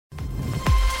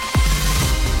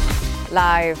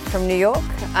Live from New York,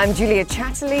 I'm Julia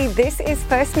Chatterley. This is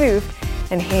First Move,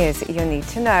 and here's your need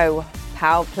to know.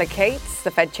 Powell placates,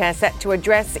 the Fed chair set to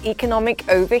address economic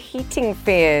overheating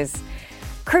fears.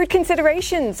 Crude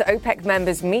considerations, OPEC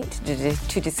members meet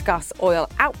to discuss oil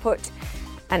output.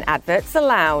 And adverts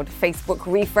allowed, Facebook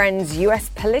refriends US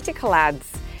political ads.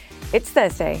 It's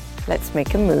Thursday, let's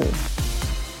make a move.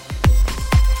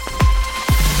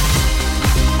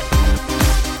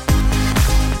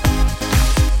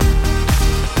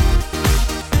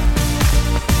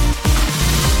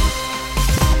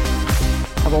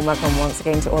 A warm welcome once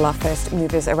again to all our first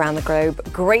movers around the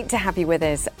globe. Great to have you with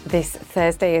us this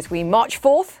Thursday as we march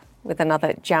forth with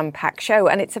another jam-packed show.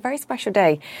 And it's a very special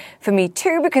day for me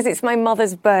too, because it's my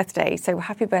mother's birthday. So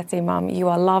happy birthday, Mum. You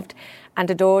are loved and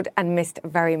adored and missed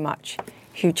very much.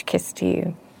 Huge kiss to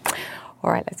you. All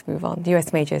right, let's move on. The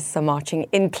US majors are marching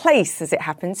in place as it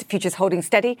happens. Futures holding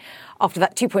steady after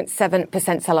that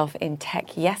 2.7% sell-off in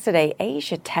tech yesterday.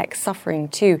 Asia tech suffering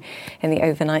too in the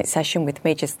overnight session, with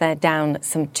majors there down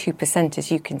some 2%,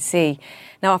 as you can see.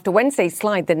 Now, after Wednesday's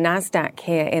slide, the Nasdaq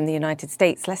here in the United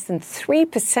States, less than 3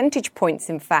 percentage points,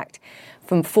 in fact,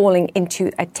 from falling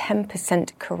into a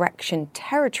 10% correction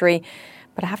territory.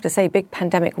 But I have to say, big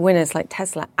pandemic winners like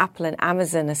Tesla, Apple and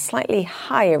Amazon are slightly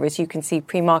higher, as you can see,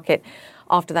 pre-market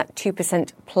after that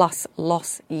 2% plus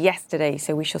loss yesterday.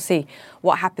 So we shall see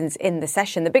what happens in the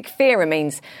session. The big fear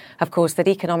remains, of course, that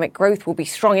economic growth will be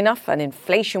strong enough and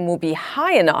inflation will be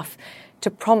high enough to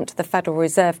prompt the Federal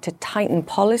Reserve to tighten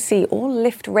policy or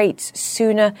lift rates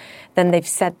sooner than they've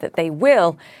said that they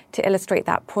will. To illustrate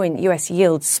that point, US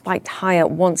yields spiked higher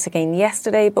once again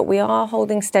yesterday, but we are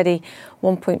holding steady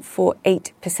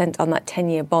 1.48% on that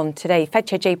 10-year bond today. Fed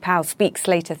Chair Jay Powell speaks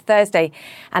later Thursday,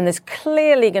 and there's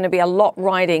clearly going to be a lot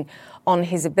riding on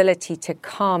his ability to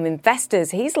calm investors.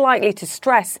 He's likely to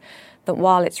stress that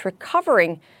while it's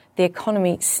recovering, the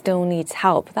economy still needs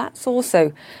help. That's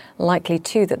also likely,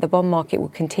 too, that the bond market will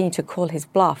continue to call his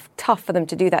bluff. Tough for them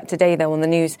to do that today, though, on the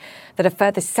news that a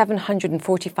further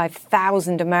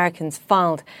 745,000 Americans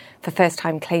filed for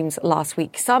first-time claims last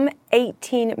week. Some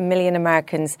 18 million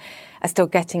Americans are still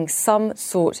getting some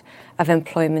sort of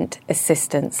employment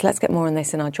assistance. Let's get more on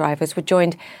this in our drivers. We're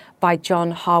joined by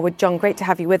John Harwood. John, great to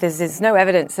have you with us. There's no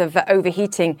evidence of an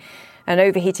overheating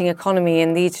economy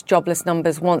in these jobless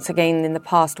numbers once again in the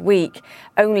past week.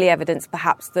 Only evidence,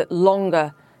 perhaps, that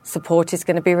longer support is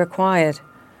going to be required.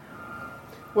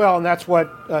 Well, and that's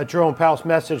what Jerome Powell's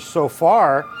message so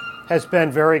far has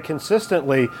been very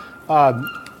consistently.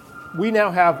 We now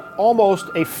have almost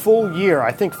a full year,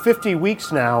 I think 50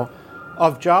 weeks now,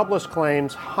 of jobless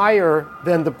claims higher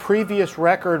than the previous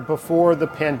record before the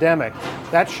pandemic.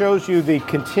 That shows you the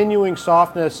continuing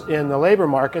softness in the labor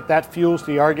market. That fuels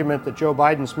the argument that Joe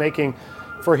Biden's making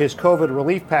for his COVID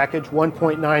relief package,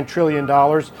 $1.9 trillion,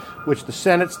 which the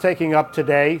Senate's taking up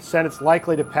today. Senate's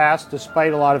likely to pass,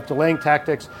 despite a lot of delaying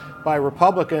tactics by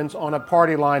Republicans, on a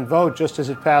party line vote, just as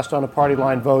it passed on a party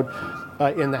line vote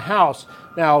in the House.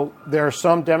 Now, there are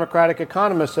some Democratic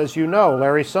economists, as you know,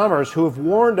 Larry Summers, who have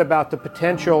warned about the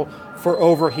potential for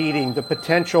overheating, the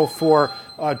potential for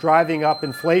driving up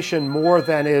inflation more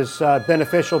than is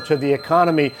beneficial to the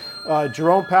economy.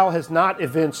 Jerome Powell has not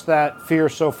evinced that fear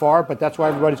so far, but that's why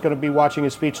everybody's going to be watching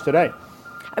his speech today.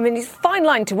 I mean, it's a fine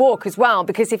line to walk as well,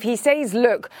 because if he says,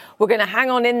 look, we're going to hang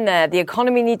on in there, the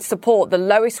economy needs support, the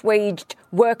lowest waged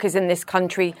workers in this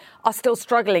country are still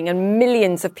struggling and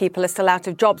millions of people are still out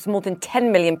of jobs, more than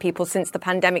 10 million people since the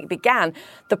pandemic began.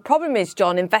 The problem is,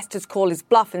 John, investors call his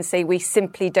bluff and say we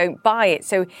simply don't buy it.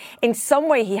 So in some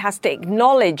way, he has to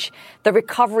acknowledge the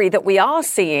recovery that we are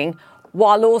seeing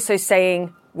while also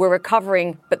saying we're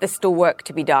recovering, but there's still work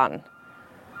to be done.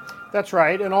 That's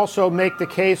right, and also make the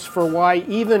case for why,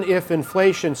 even if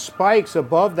inflation spikes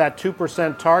above that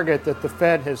 2% target that the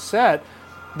Fed has set,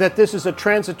 that this is a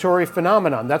transitory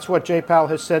phenomenon. That's what Jay Powell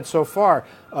has said so far.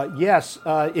 Yes,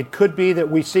 it could be that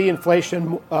we see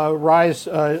inflation rise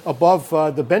above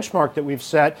the benchmark that we've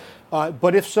set.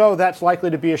 But if so, that's likely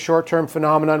to be a short-term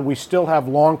phenomenon. We still have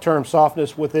long-term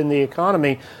softness within the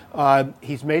economy.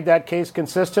 He's made that case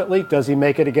consistently. Does he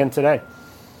make it again today?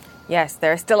 Yes,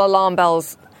 there are still alarm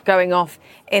bells going off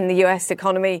in the US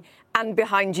economy. And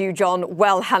behind you, John,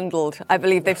 well handled. I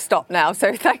believe they've stopped now.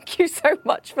 So thank you so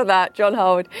much for that, John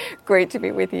Howard. Great to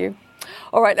be with you.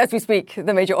 All right, as we speak,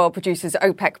 the major oil producers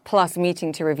OPEC Plus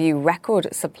meeting to review record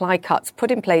supply cuts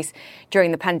put in place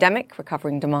during the pandemic.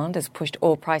 Recovering demand has pushed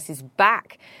oil prices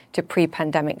back to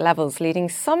pre-pandemic levels, leading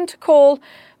some to call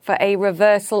for a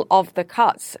reversal of the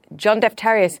cuts. John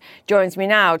Defterios joins me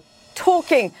now,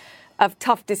 talking of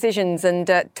tough decisions and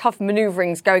tough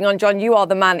manoeuvrings going on. John, you are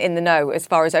the man in the know as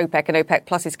far as OPEC and OPEC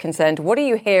Plus is concerned. What are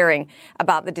you hearing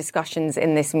about the discussions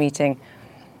in this meeting?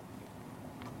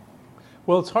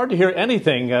 Well, it's hard to hear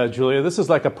anything, Julia. This is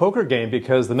like a poker game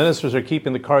because the ministers are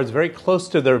keeping the cards very close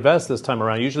to their vest this time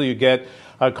around. Usually you get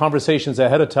conversations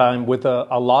ahead of time with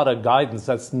a lot of guidance.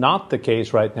 That's not the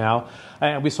case right now.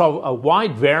 And we saw a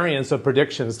wide variance of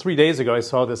predictions. 3 days ago, I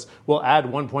saw this, we'll add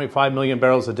 1.5 million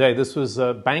barrels a day. This was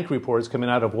bank reports coming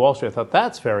out of Wall Street. I thought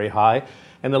that's very high.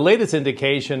 And the latest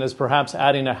indication is perhaps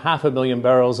adding 500,000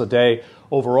 barrels a day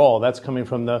overall. That's coming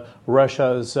from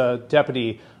Russia's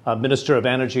deputy Minister of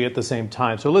Energy at the same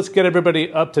time. So let's get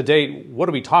everybody up to date. What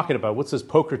are we talking about? What's this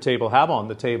poker table have on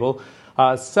the table?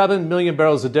 7 million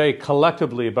barrels a day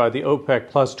collectively by the OPEC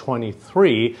plus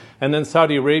 23. And then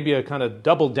Saudi Arabia kind of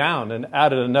doubled down and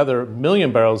added another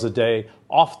million barrels a day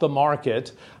off the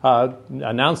market,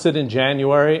 announced it in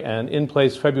January and in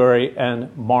place February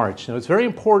and March. Now, it's very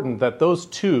important that those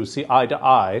two see eye to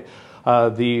eye.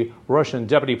 The Russian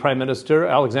Deputy Prime Minister,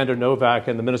 Alexander Novak,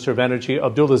 and the Minister of Energy,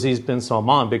 Abdulaziz bin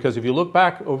Salman, because if you look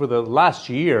back over the last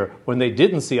year when they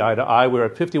didn't see eye to eye, we were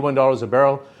at $51 a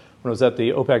barrel when I was at the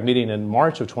OPEC meeting in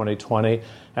March of 2020,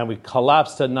 and we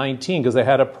collapsed to 19 because they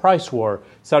had a price war.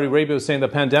 Saudi Arabia was saying the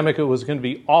pandemic was going to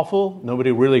be awful.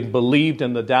 Nobody really believed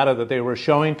in the data that they were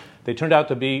showing. They turned out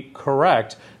to be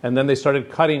correct, and then they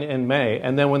started cutting in May.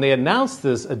 And then when they announced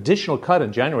this additional cut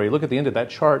in January, look at the end of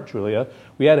that chart, Julia,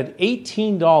 we added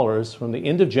 $18 from the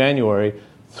end of January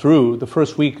through the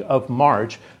first week of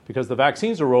March because the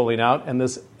vaccines are rolling out, and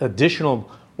this additional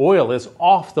oil is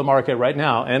off the market right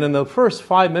now. And in the first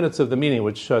 5 minutes of the meeting,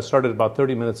 which started about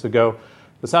 30 minutes ago,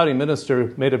 the Saudi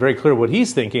minister made it very clear what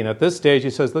he's thinking. At this stage, he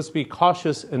says, let's be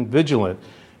cautious and vigilant.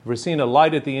 If we're seeing a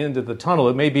light at the end of the tunnel,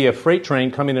 it may be a freight train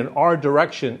coming in our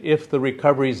direction if the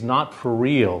recovery is not for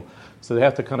real. So they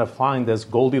have to kind of find this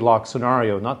Goldilocks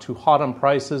scenario, not too hot on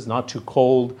prices, not too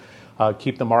cold,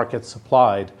 keep the market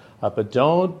supplied. But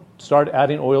don't start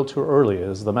adding oil too early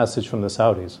is the message from the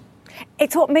Saudis.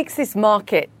 It's what makes this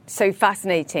market so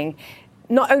fascinating.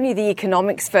 Not only the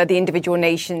economics for the individual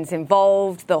nations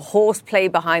involved, the horseplay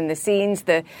behind the scenes,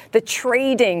 the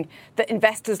trading that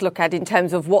investors look at in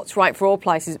terms of what's right for oil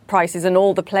prices and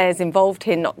all the players involved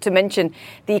here, not to mention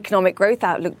the economic growth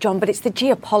outlook, John, but it's the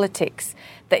geopolitics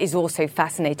that is also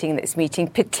fascinating in this meeting,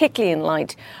 particularly in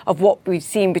light of what we've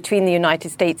seen between the United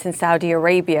States and Saudi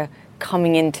Arabia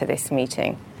coming into this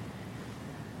meeting.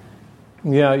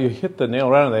 Yeah, you hit the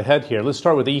nail right on the head here. Let's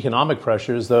start with the economic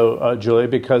pressures, though, Julia,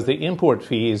 because the import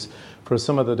fees for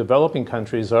some of the developing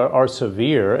countries are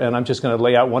severe. And I'm just going to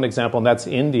lay out one example, and that's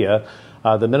India.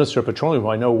 The Minister of Petroleum, who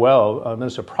I know well,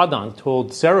 Minister Pradhan, told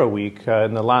CERAWeek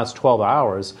in the last 12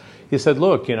 hours, he said,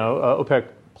 look, OPEC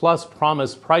Plus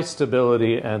promised price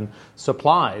stability and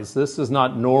supplies. This is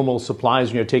not normal supplies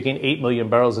when you're taking 8 million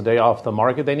barrels a day off the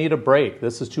market. They need a break.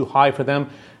 This is too high for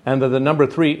them. And they're the number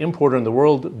 3 importer in the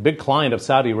world, big client of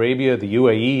Saudi Arabia, the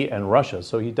UAE, and Russia.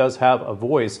 So he does have a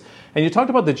voice. And you talked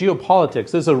about the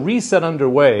geopolitics. There's a reset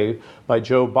underway by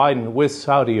Joe Biden with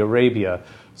Saudi Arabia.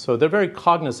 So they're very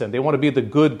cognizant. They want to be the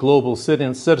good global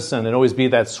citizen and always be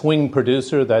that swing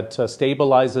producer that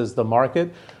stabilizes the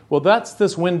market. Well, that's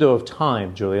this window of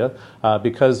time, Julia,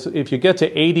 because if you get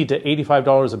to $80 to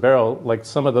 $85 a barrel, like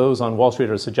some of those on Wall Street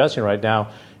are suggesting right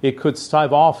now, it could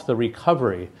stave off the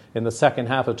recovery in the second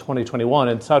half of 2021.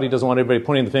 And Saudi doesn't want everybody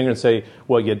pointing the finger and say,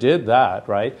 well, you did that,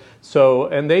 right? So,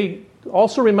 and they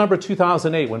also remember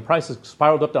 2008 when prices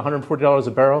spiraled up to $140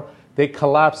 a barrel. They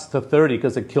collapsed to 30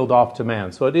 because it killed off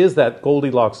demand. So it is that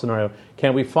Goldilocks scenario.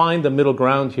 Can we find the middle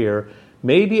ground here?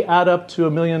 Maybe add up to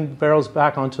 1 million barrels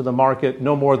back onto the market.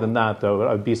 No more than that, though.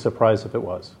 I'd be surprised if it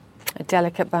was. A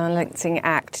delicate balancing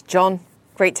act. John,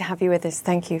 great to have you with us.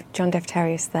 Thank you. John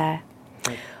Defterios there.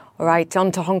 Thanks. All right,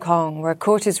 on to Hong Kong, where a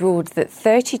court has ruled that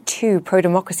 32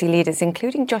 pro-democracy leaders,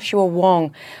 including Joshua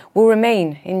Wong, will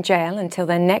remain in jail until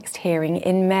their next hearing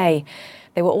in May.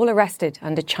 They were all arrested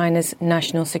under China's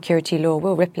national security law.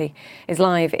 Will Ripley is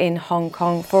live in Hong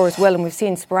Kong for us, Will, and we've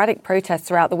seen sporadic protests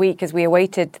throughout the week as we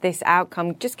awaited this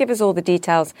outcome. Just give us all the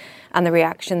details and the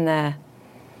reaction there.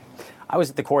 I was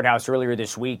at the courthouse earlier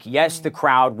this week. Yes, the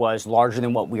crowd was larger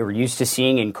than what we were used to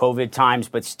seeing in COVID times,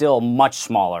 but still much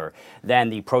smaller than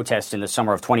the protests in the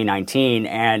summer of 2019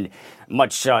 and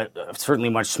certainly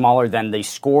much smaller than the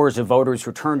scores of voters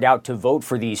who turned out to vote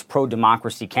for these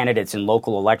pro-democracy candidates in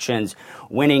local elections,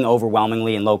 winning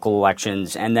overwhelmingly in local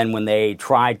elections. And then when they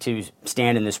tried to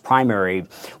stand in this primary,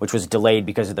 which was delayed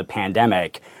because of the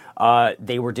pandemic,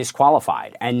 they were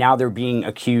disqualified. And now they're being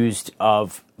accused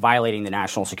of violating the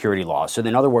national security law. So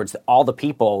in other words, all the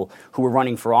people who were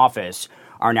running for office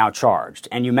are now charged.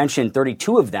 And you mentioned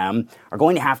 32 of them are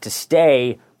going to have to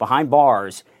stay behind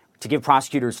bars to give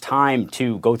prosecutors time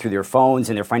to go through their phones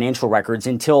and their financial records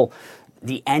until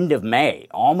the end of May,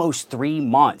 almost 3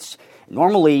 months.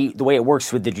 Normally, the way it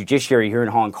works with the judiciary here in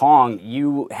Hong Kong,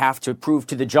 you have to prove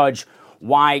to the judge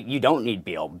why you don't need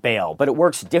bail. But it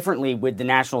works differently with the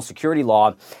national security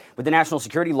law. With the national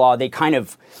security law, they kind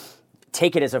of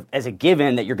take it as a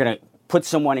given that you're going to put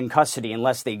someone in custody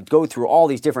unless they go through all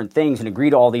these different things and agree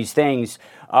to all these things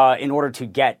in order to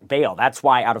get bail. That's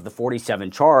why out of the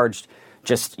 47 charged,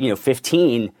 just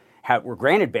 15 were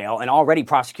granted bail, and already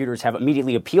prosecutors have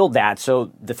immediately appealed that.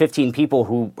 So the 15 people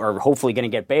who are hopefully going to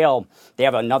get bail, they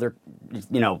have another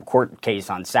court case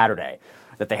on Saturday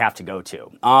that they have to go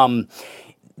to.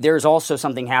 There's also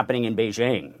something happening in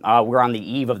Beijing. We're on the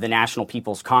eve of the National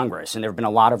People's Congress, and there have been a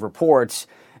lot of reports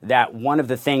that one of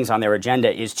the things on their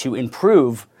agenda is to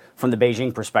improve, from the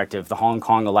Beijing perspective, the Hong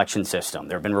Kong election system.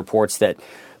 There have been reports that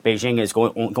Beijing is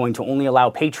going to only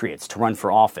allow patriots to run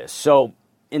for office. So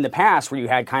in the past, where you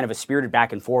had kind of a spirited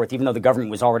back and forth, even though the government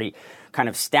was already kind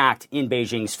of stacked in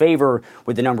Beijing's favor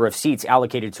with the number of seats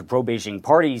allocated to pro-Beijing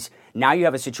parties, now you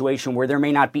have a situation where there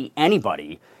may not be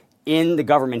anybody in the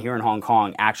government here in Hong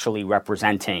Kong actually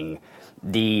representing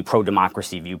the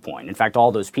pro-democracy viewpoint. In fact,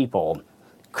 all those people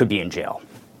could be in jail.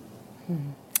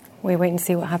 We wait and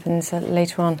see what happens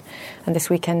later on and this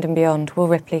weekend and beyond. Will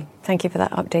Ripley, thank you for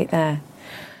that update there.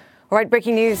 All right,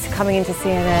 breaking news coming into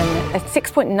CNN. A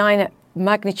 6.9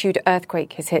 magnitude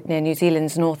earthquake has hit near New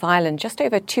Zealand's North Island, just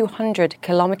over 200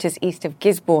 kilometres east of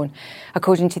Gisborne.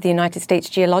 According to the United States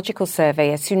Geological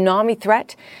Survey, a tsunami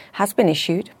threat has been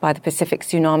issued by the Pacific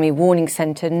Tsunami Warning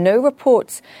Centre. No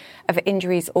reports of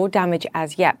injuries or damage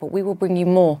as yet, but we will bring you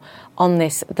more on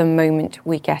this the moment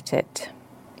we get it.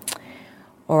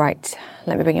 All right,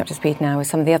 let me bring you up to speed now with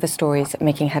some of the other stories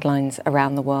making headlines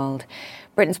around the world.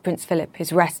 Britain's Prince Philip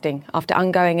is resting after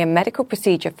undergoing a medical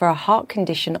procedure for a heart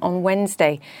condition on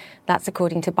Wednesday. That's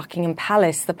according to Buckingham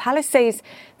Palace. The palace says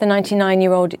the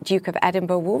 99-year-old Duke of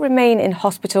Edinburgh will remain in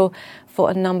hospital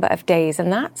for a number of days. And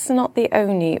that's not the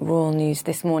only royal news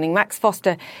this morning. Max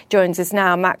Foster joins us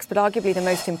now. Max, but arguably the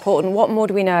most important, what more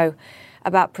do we know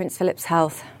about Prince Philip's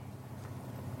health?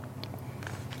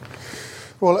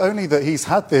 Well, only that he's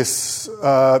had this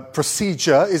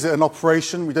procedure. Is it an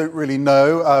operation? We don't really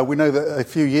know. We know that a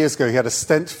few years ago he had a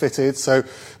stent fitted, so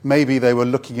maybe they were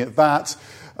looking at that.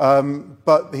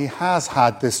 But he has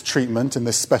had this treatment in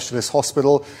this specialist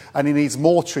hospital, and he needs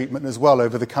more treatment as well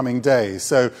over the coming days.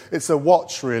 So it's a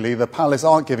watch, really. The palace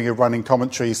aren't giving a running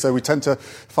commentary, so we tend to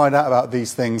find out about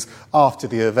these things after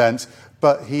the event.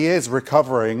 But he is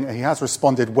recovering. He has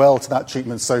responded well to that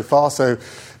treatment so far. So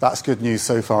that's good news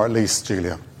so far, at least,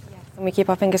 Julia. Yes, and we keep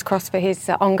our fingers crossed for his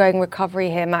ongoing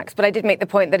recovery here, Max. But I did make the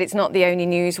point that it's not the only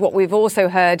news. What we've also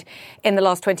heard in the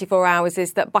last 24 hours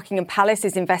is that Buckingham Palace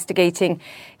is investigating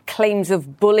claims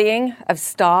of bullying of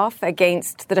staff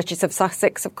against the Duchess of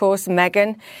Sussex, of course,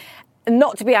 Meghan.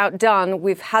 Not to be outdone,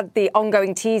 we've had the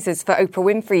ongoing teasers for Oprah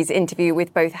Winfrey's interview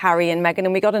with both Harry and Meghan,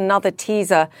 and we got another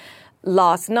teaser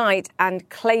last night and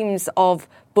claims of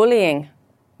bullying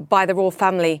by the royal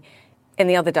family in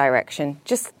the other direction.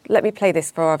 Just let me play this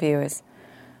for our viewers.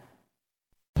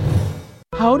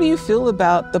 How do you feel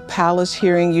about the palace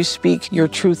hearing you speak your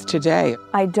truth today?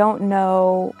 I don't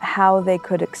know how they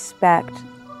could expect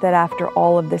that after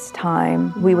all of this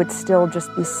time, we would still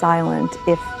just be silent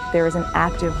if there is an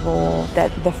active role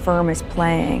that the firm is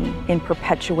playing in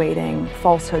perpetuating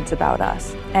falsehoods about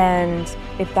us. And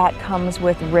if that comes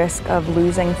with risk of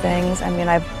losing things, I mean,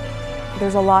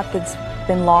 there's a lot that's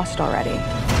been lost already.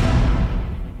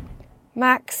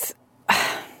 Max,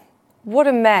 what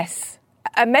a mess.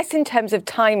 A mess in terms of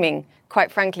timing,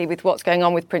 quite frankly, with what's going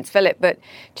on with Prince Philip, but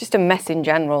just a mess in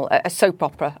general, a soap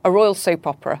opera, a royal soap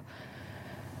opera.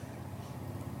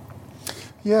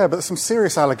 Yeah, but there's some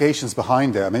serious allegations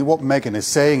behind it. I mean, what Meghan is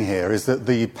saying here is that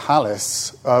the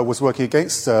palace was working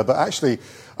against her, but actually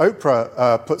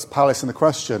Oprah puts palace in the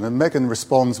question, and Meghan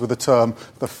responds with the term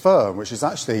the firm, which is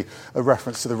actually a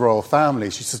reference to the royal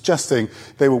family. She's suggesting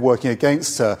they were working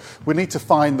against her. We need to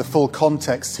find the full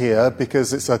context here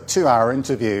because it's a 2-hour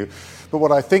interview. But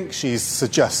what I think she's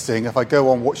suggesting, if I go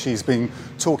on what she's been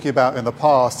talking about in the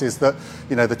past, is that,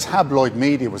 the tabloid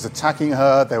media was attacking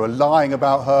her, they were lying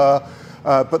about her.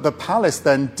 But the palace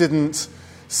then didn't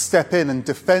step in and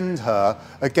defend her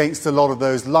against a lot of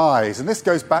those lies. And this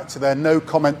goes back to their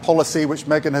no-comment policy, which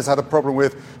Meghan has had a problem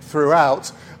with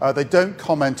throughout. They don't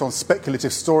comment on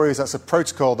speculative stories. That's a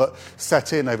protocol that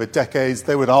set in over decades.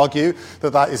 They would argue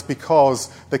that that is because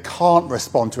they can't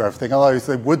respond to everything, otherwise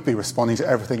they would be responding to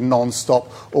everything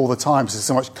non-stop all the time because there's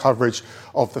so much coverage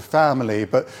of the family.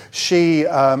 But she,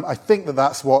 I think that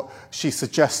that's what she's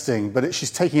suggesting, but she's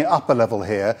taking it up a level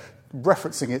here,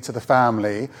 referencing it to the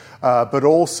family, but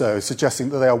also suggesting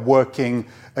that they are working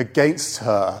against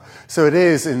her. So it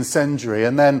is incendiary.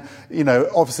 And then,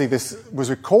 obviously this was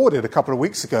recorded a couple of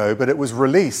weeks ago, but it was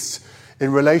released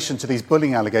in relation to these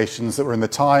bullying allegations that were in the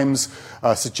Times,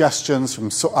 suggestions from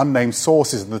unnamed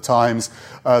sources in the Times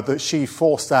that she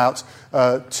forced out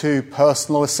two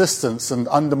personal assistants and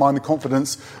undermined the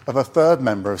confidence of a third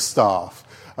member of staff.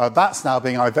 That's now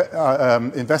being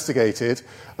investigated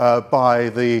by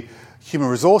the Human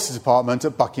Resources Department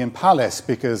at Buckingham Palace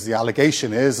because the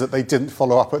allegation is that they didn't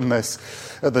follow up on this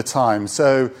at the time.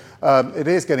 So it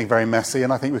is getting very messy,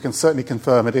 and I think we can certainly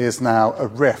confirm it is now a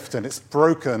rift, and it's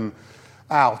broken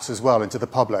out as well into the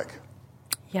public.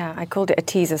 Yeah, I called it a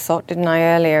teaser shot, didn't I,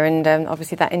 earlier? And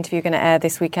obviously that interview going to air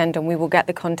this weekend, and we will get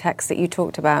the context that you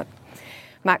talked about.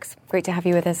 Max, great to have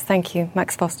you with us. Thank you.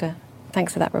 Max Foster,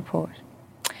 thanks for that report.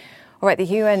 All right, the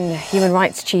UN Human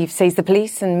Rights Chief says the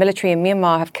police and military in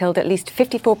Myanmar have killed at least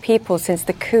 54 people since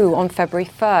the coup on February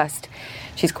 1st.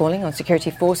 She's calling on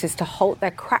security forces to halt their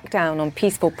crackdown on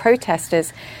peaceful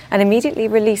protesters and immediately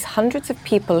release hundreds of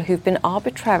people who've been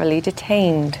arbitrarily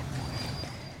detained.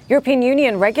 European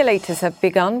Union regulators have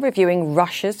begun reviewing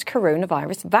Russia's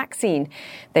coronavirus vaccine.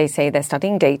 They say they're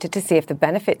studying data to see if the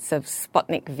benefits of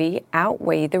Sputnik V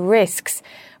outweigh the risks.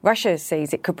 Russia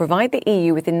says it could provide the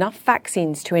EU with enough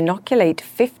vaccines to inoculate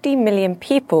 50 million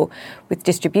people, with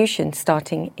distribution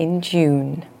starting in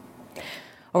June.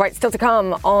 All right, still to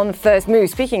come on First Move.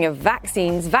 Speaking of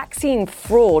vaccines, vaccine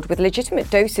fraud with legitimate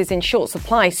doses in short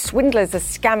supply. Swindlers are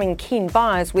scamming keen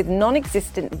buyers with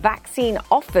non-existent vaccine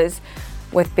offers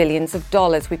worth billions of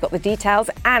dollars. We've got the details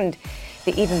and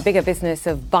the even bigger business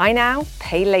of buy now,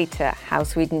 pay later. How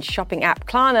Sweden's shopping app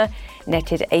Klarna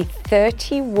netted a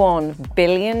 $31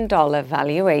 billion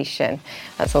valuation.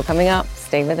 That's all coming up.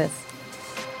 Stay with us.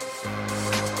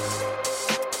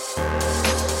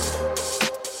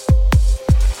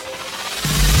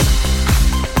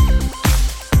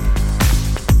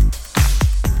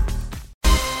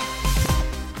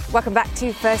 Welcome back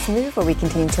to First Move, where we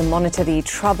continue to monitor the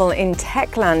trouble in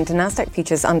techland. Nasdaq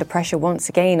futures under pressure once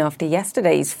again after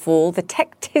yesterday's fall. The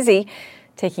tech tizzy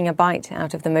taking a bite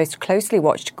out of the most closely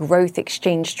watched growth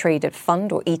exchange traded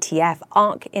fund, or ETF,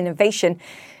 ARK Innovation.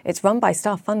 It's run by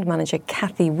star fund manager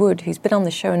Kathy Wood, who's been on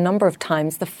the show a number of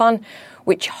times. The fund,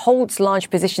 which holds large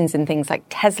positions in things like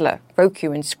Tesla,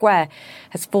 Roku and Square,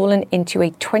 has fallen into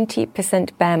a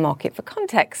 20% bear market. For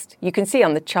context, you can see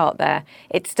on the chart there,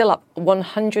 it's still up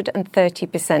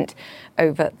 130%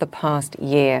 over the past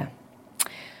year.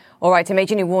 All right, a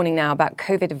major new warning now about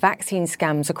COVID vaccine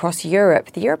scams across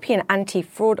Europe. The European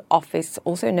Anti-Fraud Office,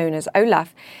 also known as OLAF,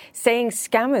 saying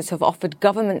scammers have offered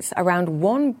governments around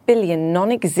 1 billion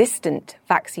non-existent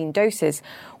vaccine doses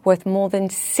worth more than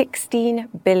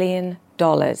 $16 billion.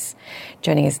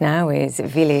 Joining us now is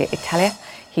Ville Italia.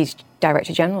 He's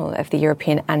Director General of the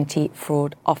European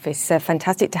Anti-Fraud Office.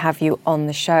 Fantastic to have you on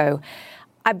the show.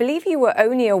 I believe you were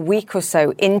only a week or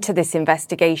so into this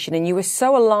investigation and you were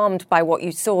so alarmed by what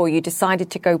you saw, you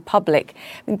decided to go public.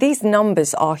 I mean, these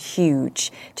numbers are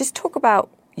huge. Just talk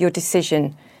about your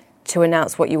decision to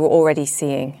announce what you were already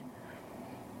seeing.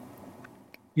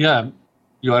 Yeah,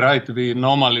 you are right. We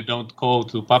normally don't go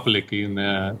to public in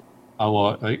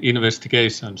our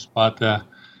investigations, but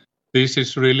this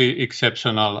is really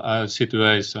exceptional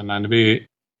situation, and we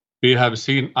have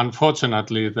seen,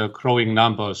 unfortunately, the growing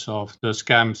numbers of the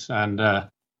scams and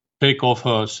fake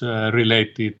offers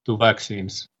related to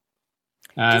vaccines.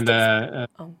 And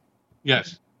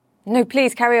yes. No,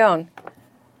 please carry on.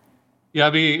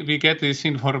 Yeah, we get this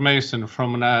information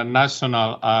from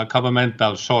national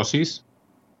governmental sources.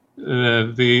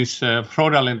 These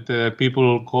fraudulent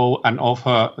people go and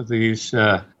offer these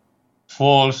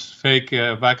false, fake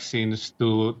vaccines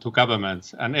to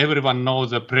governments, and everyone knows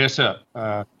the pressure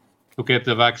to get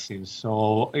the vaccines.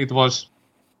 So it was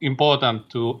important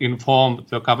to inform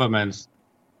the governments,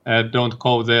 don't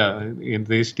go there in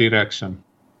this direction.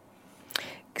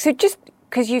 So just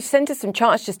because you've sent us some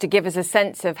charts just to give us a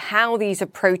sense of how these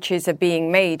approaches are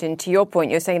being made, and to your point,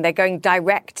 you're saying they're going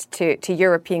direct to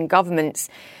European governments.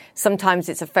 Sometimes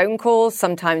it's a phone call,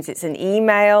 sometimes it's an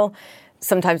email,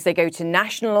 sometimes they go to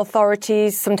national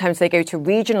authorities, sometimes they go to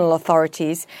regional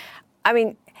authorities. I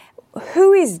mean,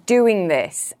 Who is doing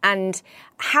this and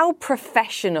how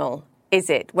professional is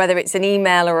it, whether it's an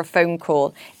email or a phone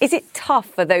call? Is it tough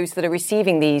for those that are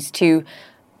receiving these to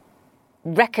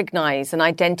recognize and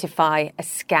identify a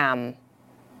scam?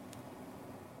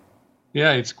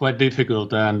 Yeah, it's quite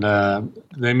difficult, and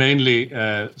they mainly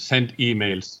send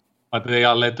emails, but they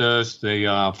are letters, they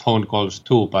are phone calls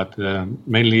too, but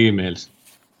mainly emails,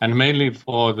 and mainly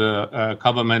for the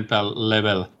governmental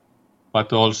level,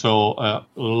 but also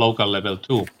local level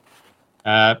too.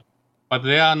 But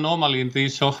they are normally in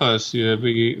these offers,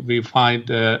 we find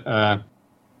a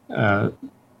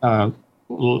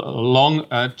long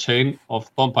chain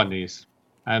of companies.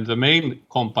 And the main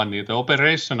company, the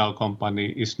operational company,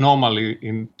 is normally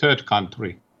in third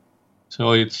country.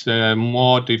 So it's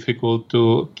more difficult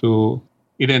to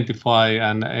identify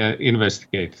and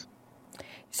investigate.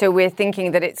 So we're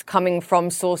thinking that it's coming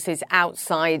from sources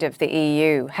outside of the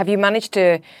EU. Have you managed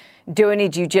to do any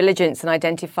due diligence and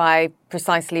identify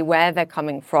precisely where they're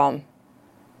coming from?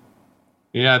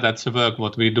 Yeah, that's the work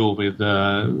what we do with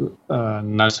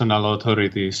national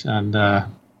authorities. And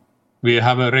we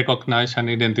have recognized and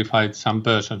identified some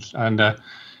persons. And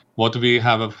what we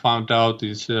have found out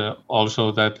is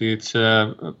also that it's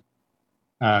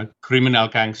criminal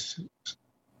gangs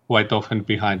quite often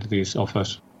behind these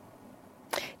offers.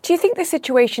 Do you think the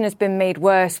situation has been made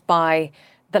worse by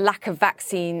the lack of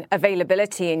vaccine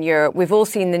availability in Europe? We've all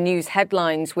seen the news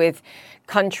headlines with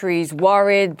countries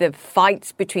worried, the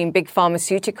fights between big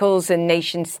pharmaceuticals and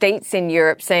nation states in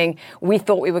Europe saying, we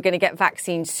thought we were going to get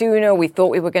vaccines sooner, we thought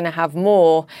we were going to have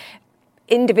more.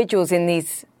 Individuals in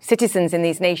these, citizens in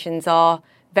these nations are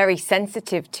very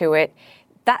sensitive to it.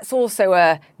 That's also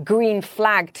a green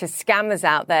flag to scammers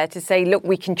out there to say, look,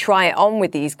 we can try it on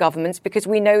with these governments because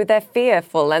we know they're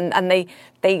fearful and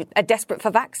they are desperate for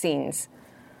vaccines.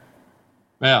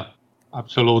 Yeah,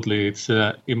 absolutely. It's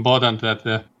important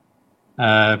that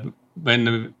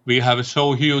when we have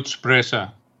so huge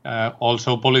pressure,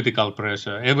 also political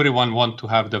pressure, everyone wants to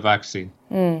have the vaccine.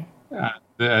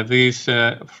 These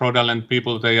fraudulent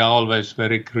people, they are always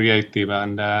very creative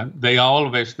and they are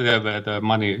always there where the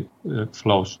money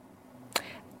flows.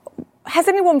 Has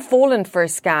anyone fallen for a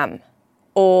scam,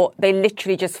 or they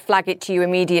literally just flag it to you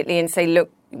immediately and say,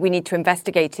 look, we need to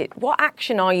investigate it? What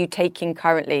action are you taking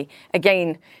currently?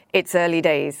 Again, it's early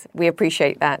days. We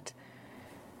appreciate that.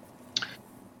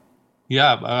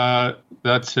 Yeah,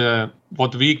 that's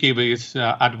what we give is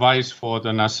advice for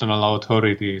the national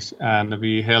authorities, and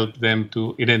we help them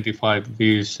to identify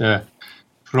these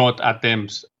fraud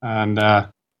attempts. And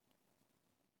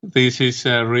this is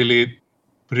really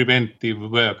preventive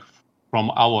work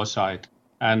from our side.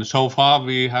 And so far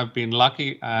we have been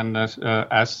lucky, and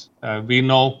as we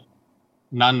know,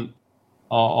 none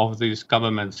of these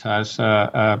governments has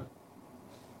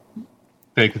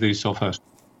taken these offers.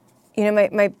 You know,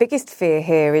 my biggest fear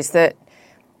here is that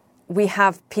we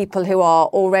have people who are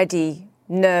already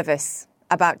nervous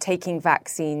about taking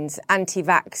vaccines,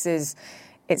 anti-vaxxers.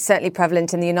 It's certainly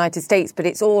prevalent in the United States, but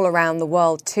it's all around the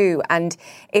world too. And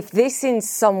if this in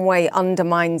some way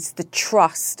undermines the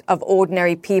trust of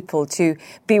ordinary people to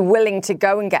be willing to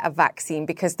go and get a vaccine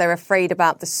because they're afraid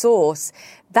about the source,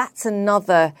 that's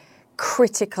another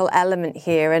critical element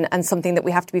here and something that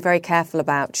we have to be very careful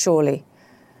about, surely.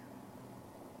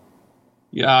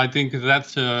 Yeah, I think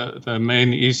that's the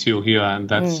main issue here, and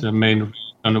that's the main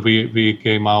reason we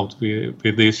came out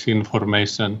with this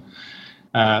information.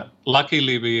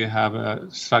 Luckily, we have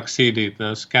succeeded.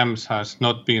 The scams has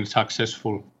not been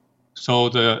successful. So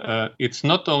it's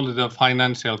not only the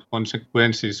financial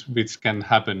consequences which can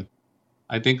happen.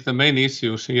 I think the main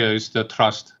issue here is the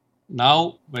trust.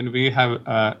 Now, when we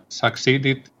have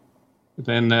succeeded,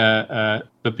 then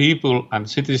the people and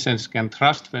citizens can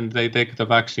trust when they take the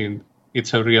vaccine.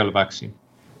 It's a real vaccine.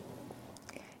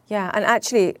 Yeah, and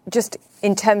actually, just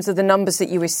in terms of the numbers that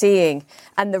you were seeing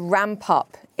and the ramp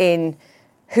up in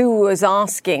who was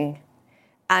asking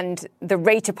and the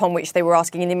rate upon which they were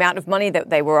asking and the amount of money that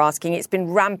they were asking, it's been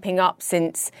ramping up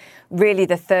since really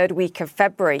the third week of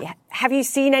February. Have you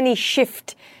seen any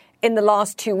shift in the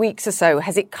last 2 weeks or so?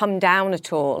 Has it come down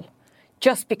at all?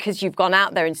 Just because you've gone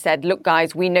out there and said, look,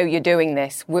 guys, we know you're doing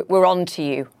this. We're on to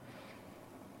you.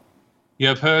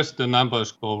 Yeah, first the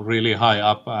numbers go really high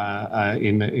up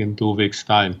in 2 weeks'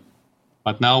 time.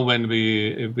 But now when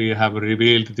we have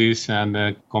revealed this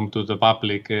and come to the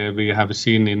public, we have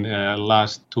seen in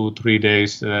last 2-3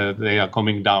 days they are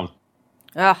coming down.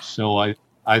 So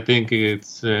I think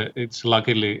it's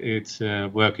luckily it's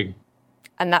working.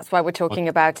 And that's why we're talking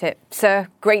about it. Sir,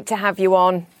 great to have you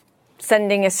on.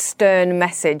 sending a stern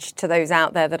message to those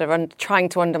out there that are trying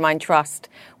to undermine trust.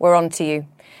 We're on to you.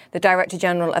 The Director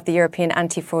General of the European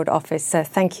Anti-Fraud Office,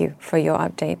 thank you for your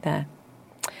update there.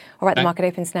 All right, the market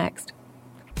opens next.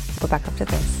 We're back after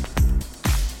this.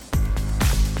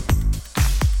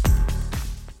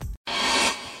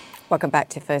 Welcome back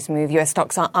to First Move. US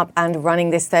stocks are up and running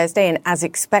this Thursday, and as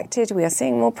expected, we are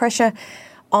seeing more pressure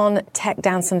on tech,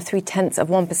 down some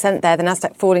 0.3% there. The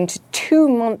Nasdaq falling to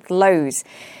 2-month lows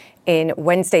in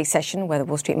Wednesday's session, where the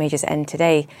Wall Street majors end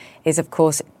today, is, of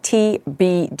course,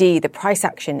 TBD, the price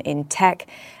action in tech,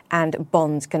 and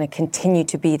bonds going to continue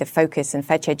to be the focus. And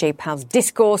Fed Chair Jay Powell's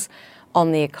discourse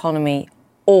on the economy,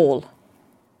 all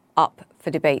up for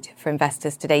debate for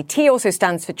investors today. T also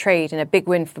stands for trade, and a big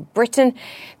win for Britain.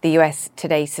 The US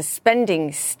today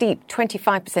suspending steep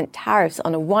 25% tariffs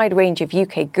on a wide range of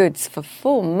UK goods for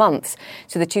 4 months,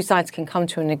 so the two sides can come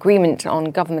to an agreement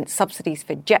on government subsidies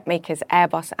for jet makers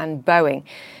Airbus and Boeing.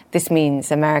 This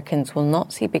means Americans will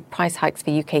not see big price hikes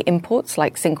for UK imports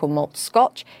like single malt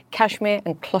scotch, cashmere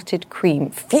and clotted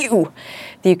cream. Phew!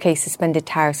 The UK suspended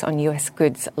tariffs on US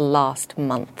goods last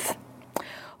month.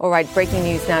 All right, breaking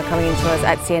news now coming into us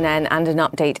at CNN, and an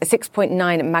update. A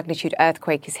 6.9 magnitude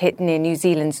earthquake has hit near New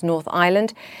Zealand's North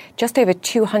Island, just over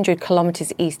 200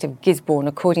 kilometres east of Gisborne,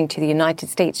 according to the United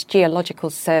States Geological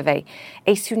Survey.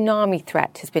 A tsunami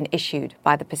threat has been issued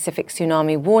by the Pacific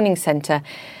Tsunami Warning Centre.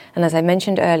 And as I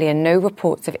mentioned earlier, no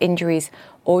reports of injuries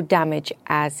or damage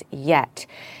as yet.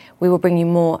 We will bring you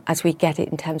more as we get it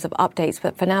in terms of updates.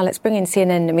 But for now, let's bring in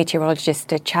CNN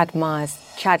meteorologist Chad Myers.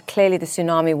 Chad, clearly the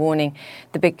tsunami warning,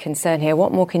 the big concern here.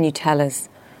 What more can you tell us?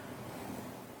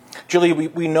 Julie,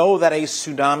 we know that a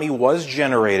tsunami was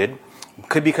generated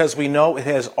because we know it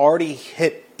has already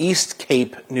hit East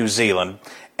Cape, New Zealand,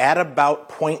 at about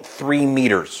 0.3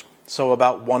 meters. So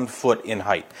about 1 foot in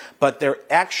height. But they're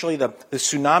actually, the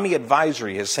tsunami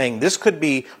advisory is saying this could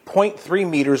be 0.3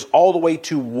 meters all the way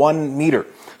to 1 meter.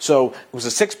 So it was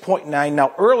a 6.9.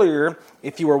 Now earlier,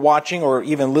 if you were watching or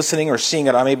even listening or seeing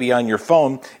it maybe on your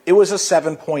phone, it was a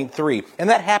 7.3. And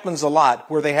that happens a lot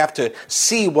where they have to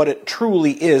see what it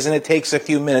truly is, and it takes a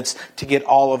few minutes to get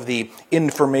all of the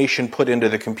information put into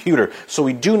the computer. So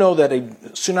we do know that a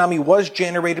tsunami was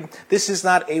generated. This is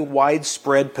not a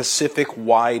widespread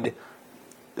Pacific-wide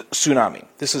tsunami.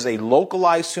 This is a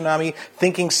localized tsunami,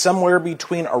 thinking somewhere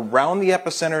between around the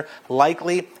epicenter,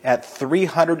 likely at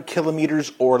 300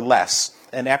 kilometers or less.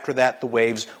 And after that, the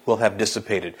waves will have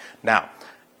dissipated. Now,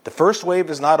 the first wave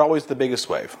is not always the biggest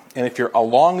wave. And if you're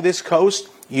along this coast,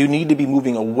 you need to be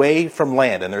moving away from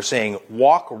land. And they're saying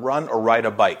walk, run, or ride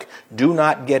a bike. Do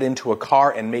not get into a car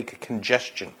and make a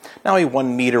congestion. Now, a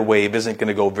 1 meter wave isn't going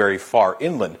to go very far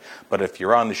inland. But if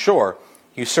you're on the shore,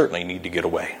 you certainly need to get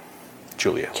away.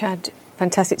 Julia. Chad,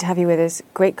 fantastic to have you with us.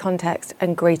 Great context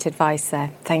and great advice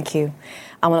there. Thank you.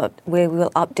 And we will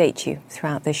update you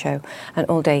throughout the show and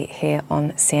all day here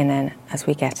on CNN as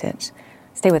we get it.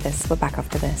 Stay with us. We're back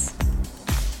after this.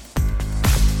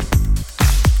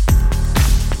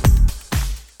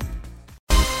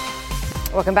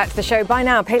 Welcome back to the show. Buy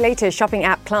now, pay later shopping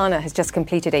app Klarna has just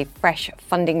completed a fresh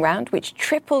funding round, which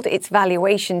tripled its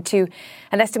valuation to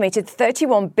an estimated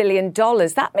 $31 billion.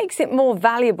 That makes it more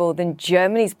valuable than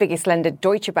Germany's biggest lender,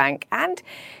 Deutsche Bank, and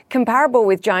comparable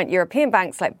with giant European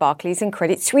banks like Barclays and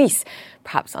Credit Suisse.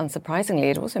 Perhaps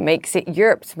unsurprisingly, it also makes it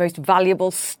Europe's most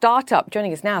valuable startup.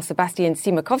 Joining us now, Sebastian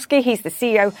Siemiatkowski. He's the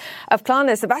CEO of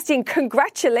Klarna. Sebastian,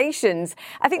 congratulations.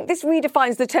 I think this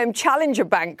redefines the term challenger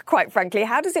bank, quite frankly.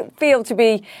 How does it feel to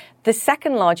be the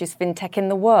second largest fintech in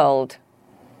the world?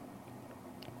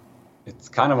 It's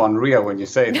kind of unreal when you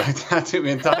say it like that, to be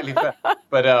entirely fair.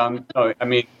 But no, I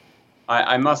mean,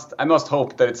 I must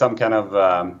hope that it's some kind of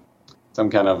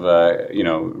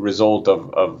result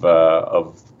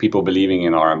of people believing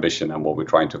in our ambition and what we're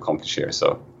trying to accomplish here.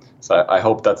 So I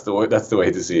hope that's the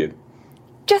way to see it.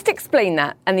 Just explain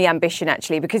that and the ambition,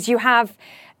 actually, because you have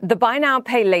the buy now,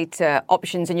 pay later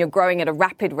options, and you're growing at a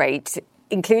rapid rate,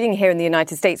 including here in the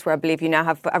United States, where I believe you now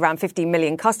have around 50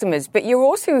 million customers. But you're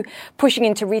also pushing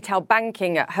into retail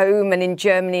banking at home and in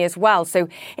Germany as well. So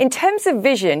in terms of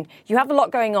vision, you have a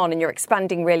lot going on and you're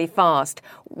expanding really fast.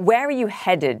 Where are you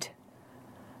headed?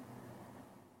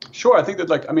 Sure. I think that,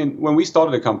 when we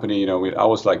started the company, I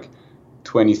was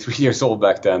 23 years old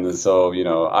back then. And so,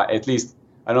 at least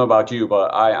I don't know about you,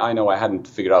 but I know I hadn't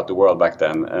figured out the world back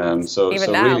then. So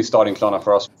now. Really starting Klarna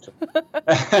for us.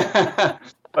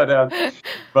 but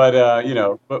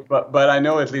I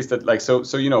know at least that like so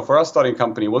for us starting a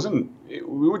company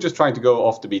we were just trying to go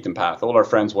off the beaten path. All our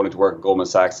friends wanted to work at Goldman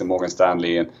Sachs and Morgan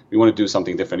Stanley, and we wanted to do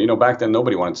something different. Back then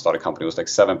nobody wanted to start a company. It was like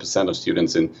 7% of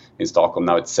students in Stockholm.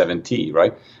 Now it's 70%,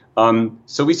 right?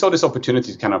 So we saw this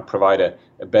opportunity to kind of provide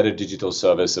a better digital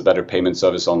service, a better payment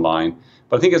service online.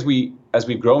 But I think as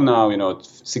we grow now,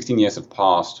 16 years have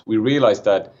passed, we realized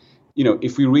that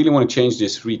if we really want to change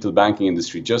this retail banking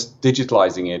industry, just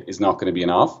digitalizing it is not going to be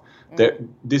enough.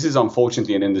 This is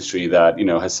unfortunately an industry that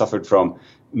has suffered from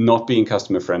not being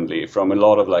customer friendly, from a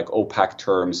lot of like OPEC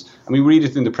terms. I mean, we read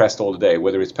it in the press all the day,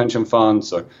 whether it's pension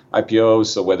funds or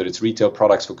IPOs, or whether it's retail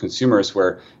products for consumers,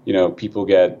 where people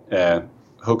get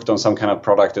hooked on some kind of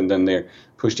product and then they're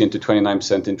pushed into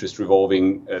 29% interest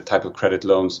revolving type of credit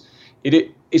loans.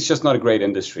 It's just not a great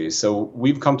industry. So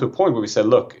we've come to a point where we said,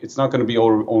 look, it's not going to be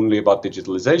only about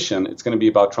digitalization. It's going to be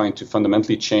about trying to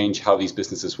fundamentally change how these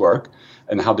businesses work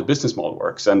and how the business model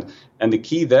works. And the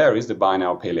key there is the buy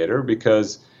now, pay later,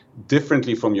 because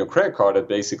differently from your credit card that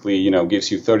basically,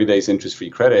 gives you 30 days interest-free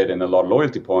credit and a lot of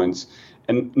loyalty points.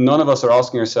 And none of us are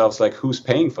asking ourselves, like, who's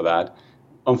paying for that?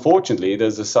 Unfortunately,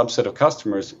 there's a subset of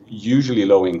customers, usually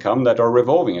low income, that are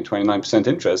revolving at 29%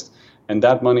 interest. And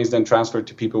that money is then transferred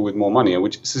to people with more money,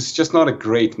 which is just not a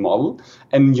great model.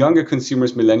 And younger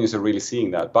consumers, millennials, are really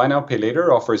seeing that. Buy now, pay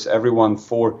later offers everyone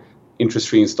 4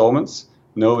 interest-free installments,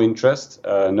 no interest,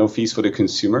 no fees for the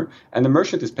consumer. And the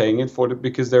merchant is paying it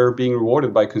because they're being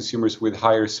rewarded by consumers with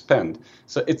higher spend.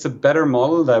 So it's a better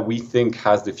model that we think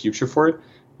has the future for it.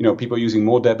 People using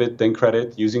more debit than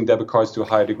credit, using debit cards to a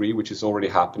higher degree, which is already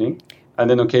happening, and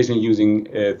then occasionally using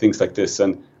things like this.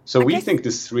 And so we think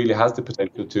this really has the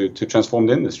potential to transform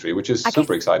the industry, which is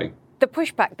super exciting. The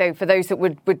pushback, though, for those that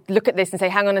would look at this and say,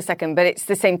 hang on a second, but it's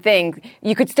the same thing.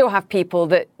 You could still have people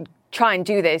that try and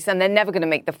do this and they're never going to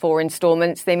make the 4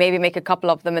 installments. They maybe make a couple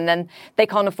of them and then they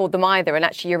can't afford them either. And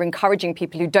actually you're encouraging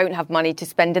people who don't have money to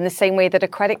spend in the same way that a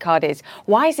credit card is.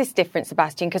 Why is this different,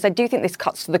 Sebastian? Because I do think this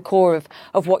cuts to the core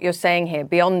of what you're saying here,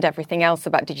 beyond everything else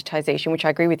about digitization, which I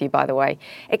agree with you, by the way.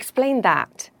 Explain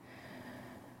that.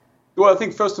 Well, I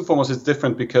think first and foremost, it's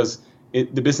different because the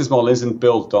business model isn't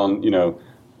built on,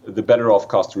 the better off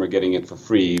customer getting it for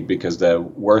free because the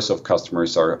worse off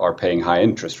customers are paying high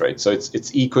interest rates. So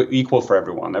it's equal for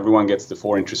everyone. Everyone gets the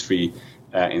 4 interest-free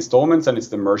installments, and it's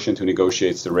the merchant who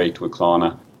negotiates the rate with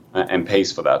Klarna and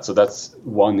pays for that. So that's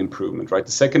one improvement, right?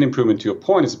 The second improvement, to your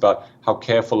point, is about how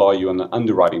careful are you on the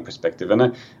underwriting perspective.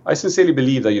 And I sincerely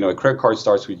believe that, a credit card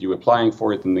starts with you applying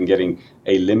for it and then getting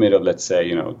a limit of, let's say,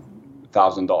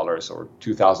 $1,000 or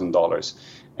 $2,000.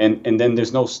 And then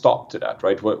there's no stop to that,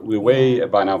 right? The way a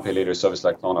buy now, pay later service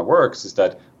like Klarna works is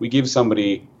that we give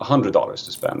somebody $100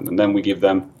 to spend, and then we give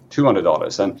them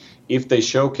 $200. And if they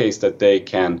showcase that they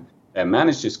can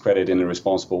manage this credit in a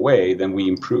responsible way, then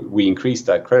we increase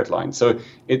that credit line. So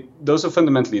those are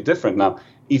fundamentally different. Now,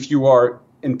 if you are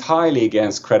entirely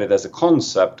against credit as a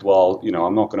concept, well,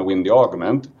 I'm not going to win the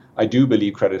argument. I do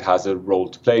believe credit has a role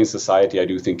to play in society. I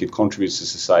do think it contributes to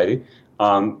society.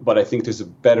 But I think there's a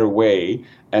better way,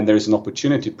 and there's an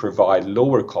opportunity to provide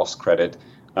lower cost credit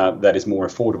that is more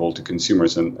affordable to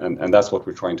consumers, and that's what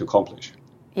we're trying to accomplish.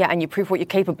 Yeah, and you prove what you're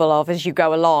capable of as you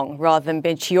go along, rather than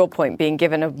being, to your point, being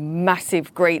given a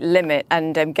massive, great limit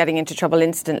and getting into trouble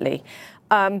instantly.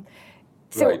 Right.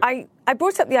 I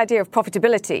brought up the idea of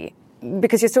profitability,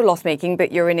 because you're still loss-making,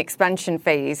 but you're in expansion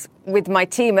phase, with my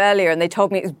team earlier, and they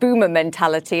told me it's boomer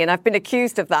mentality, and I've been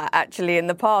accused of that, actually, in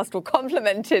the past, or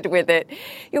complimented with it.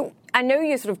 I know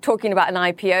you're sort of talking about an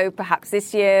IPO, perhaps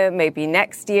this year, maybe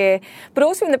next year, but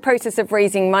also in the process of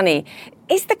raising money.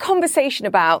 Is the conversation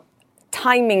about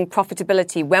timing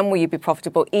profitability, when will you be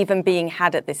profitable, even being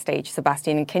had at this stage,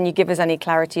 Sebastian? And can you give us any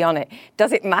clarity on it?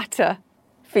 Does it matter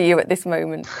for you at this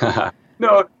moment?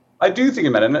 No, I do think it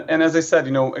matters. And as I said,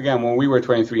 again, when we were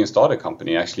 23 and started a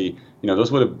company, actually,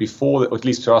 those would have before, or at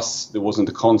least to us, there wasn't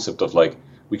the concept of like,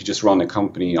 we could just run a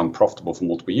company unprofitable for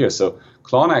multiple years. So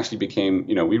Klarna actually became,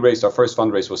 we raised, our first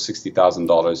fundraise was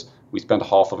 $60,000. We spent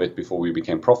half of it before we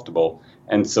became profitable.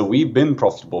 And so we've been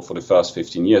profitable for the first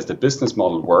 15 years. The business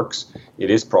model works. It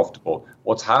is profitable.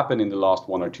 What's happened in the last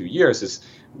 1 or 2 years is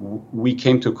we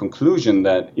came to a conclusion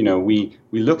that, we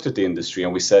looked at the industry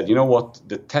and we said, what,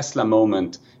 the Tesla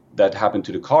moment that happened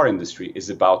to the car industry is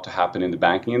about to happen in the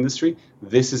banking industry.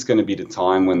 This is going to be the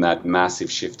time when that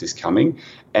massive shift is coming.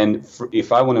 And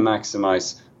if I want to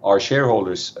maximize our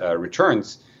shareholders'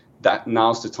 returns, that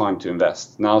now's the time to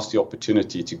invest. Now's the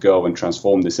opportunity to go and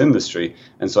transform this industry.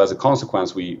 And so as a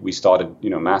consequence, we started,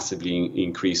 massively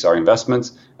increase our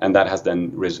investments, and that has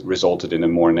then resulted in a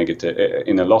more negative,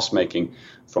 in a loss making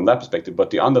from that perspective.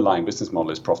 But the underlying business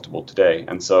model is profitable today.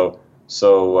 And so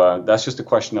that's just a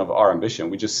question of our ambition.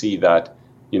 We just see that,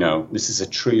 this is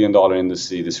 $1 trillion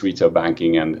industry, this retail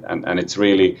banking, and it's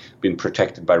really been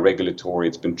protected by regulatory,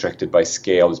 it's been protected by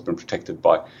scale, it's been protected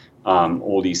by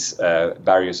all these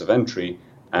barriers of entry,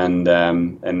 and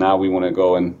now we want to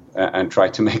go and try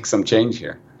to make some change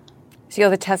here. So you're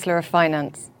the Tesla of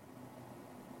finance.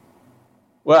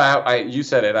 Well, you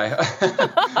said it.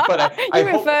 But you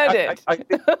inferred it.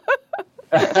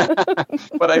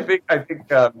 But I think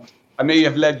I may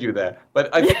have led you there. But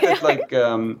I think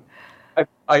that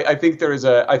I think there is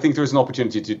an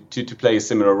opportunity to play a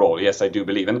similar role. Yes, I do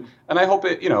believe, and I hope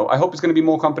it's going to be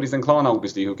more companies than Klarna,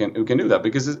 obviously, who can do that,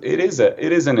 because it is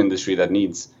an industry that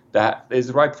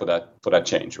is ripe for that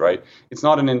change, right? It's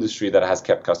not an industry that has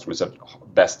kept customers'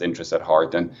 best interests at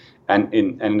heart,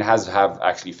 and has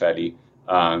actually fairly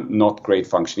not great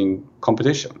functioning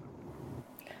competition.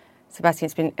 Sebastian,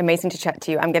 it's been amazing to chat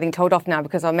to you. I'm getting told off now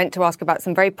because I meant to ask about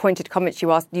some very pointed comments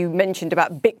you mentioned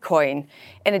about Bitcoin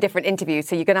in a different interview.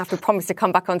 So you're going to have to promise to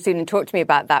come back on soon and talk to me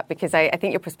about that, because I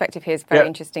think your perspective here is very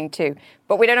interesting too.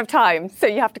 But we don't have time, so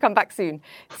you have to come back soon.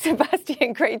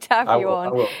 Sebastian, great to have you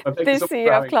on. This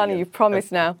CEO of Klarna, you've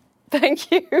promised now. Thank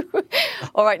you.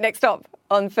 All right, next up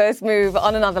on First Move,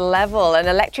 on another level, an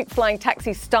electric flying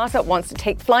taxi startup wants to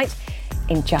take flight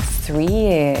in just 3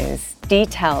 years.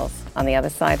 Details on the other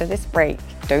side of this break.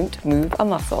 Don't move a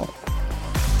muscle.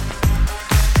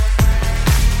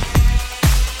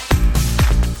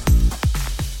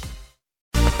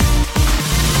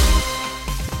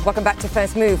 Welcome back to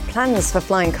First Move. Plans for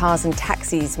flying cars and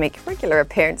taxis make regular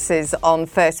appearances on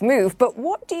First Move. But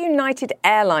what do United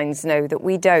Airlines know that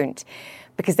we don't?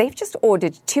 Because they've just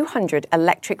ordered 200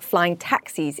 electric flying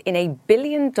taxis in a $1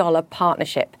 billion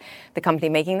partnership. The company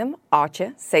making them,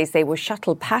 Archer, says they will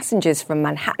shuttle passengers from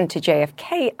Manhattan to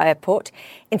JFK Airport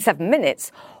in 7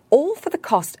 minutes, all for the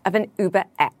cost of an Uber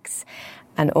X.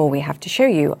 And all we have to show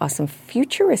you are some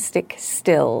futuristic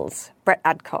stills. Brett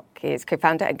Adcock is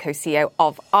co-founder and co-CEO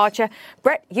of Archer.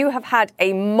 Brett, you have had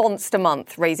a monster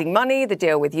month raising money, the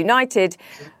deal with United.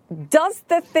 Does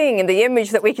the thing in the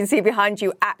image that we can see behind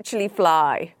you actually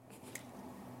fly?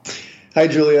 Hi,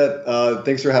 Julia.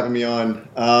 Thanks for having me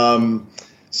on.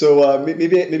 So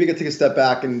maybe I could take a step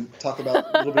back and talk about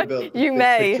a little bit about the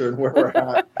picture and where we're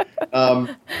at.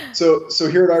 So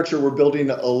here at Archer, we're building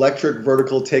electric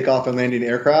vertical takeoff and landing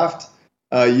aircraft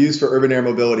used for urban air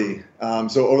mobility.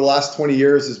 So over the last 20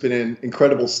 years, there's been an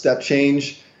incredible step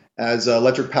change as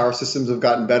electric power systems have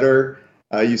gotten better.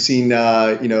 You've seen,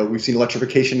 we've seen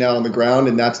electrification now on the ground,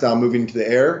 and that's now moving to the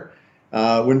air.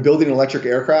 When building electric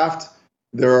aircraft,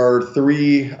 there are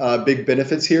 3 big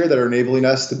benefits here that are enabling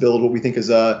us to build what we think is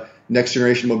a next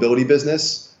generation mobility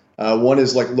business. 1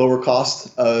 is lower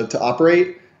cost to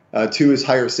operate. 2 is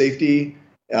higher safety.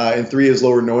 And 3 is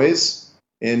lower noise.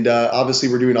 And obviously,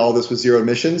 we're doing all this with 0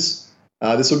 emissions.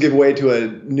 This will give way to a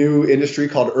new industry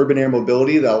called urban air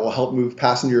mobility that will help move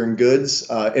passenger and goods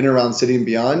in and around city and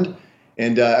beyond.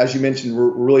 And as you mentioned, we're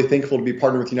really thankful to be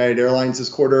partnering with United Airlines this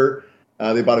quarter.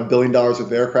 They bought $1 billion worth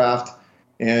of aircraft,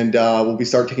 and we'll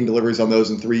start taking deliveries on those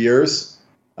in 3 years.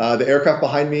 The aircraft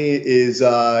behind me is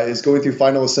going through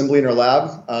final assembly in our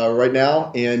lab right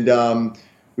now, and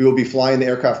we will be flying the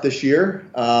aircraft this year.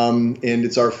 And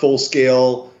it's our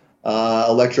full-scale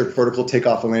electric vertical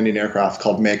takeoff and landing aircraft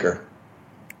called Maker.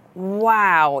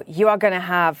 Wow, you are going to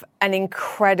have an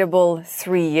incredible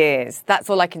 3 years. That's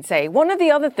all I can say. One of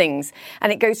the other things, and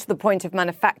it goes to the point of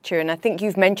manufacture, and I think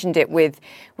you've mentioned it with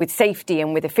safety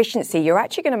and with efficiency, you're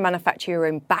actually going to manufacture your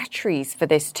own batteries for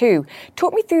this too.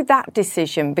 Talk me through that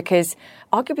decision, because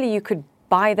arguably you could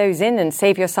buy those in and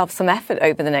save yourself some effort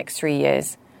over the next 3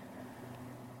 years.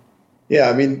 Yeah,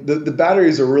 I mean, the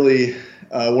batteries are really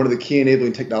one of the key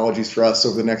enabling technologies for us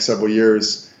over the next several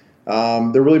years.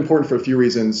 They're really important for a few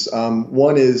reasons.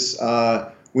 One is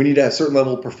we need to have a certain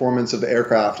level of performance of the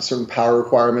aircraft, certain power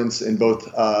requirements in both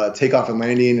takeoff and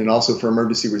landing, and also for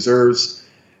emergency reserves.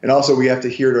 And also we have to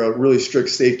adhere to really strict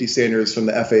safety standards from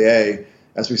the FAA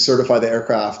as we certify the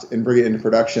aircraft and bring it into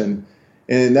production.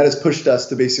 And that has pushed us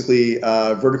to basically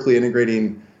vertically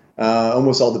integrating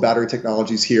almost all the battery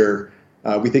technologies here.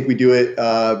 We think we do it,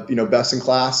 best in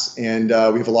class, and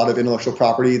we have a lot of intellectual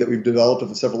property that we've developed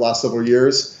over the last several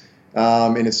years.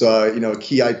 And it's a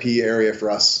key IP area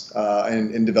for us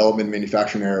in development and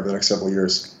manufacturing area over the next several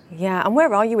years. Yeah, and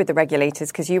where are you with the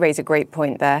regulators? Because you raise a great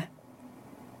point there.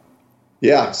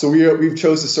 Yeah, so we've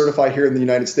chose to certify here in the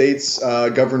United States,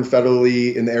 governed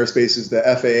federally in the airspace is the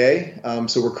FAA.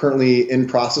 So we're currently in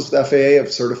process with FAA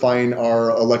of certifying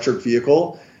our electric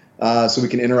vehicle so we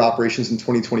can enter operations in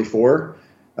 2024.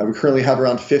 We currently have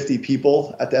around 50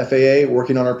 people at the FAA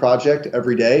working on our project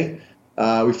every day.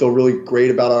 We feel really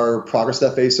great about our progress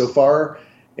at FAA so far,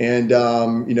 and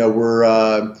we're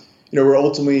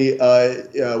ultimately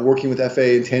working with FAA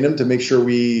in tandem to make sure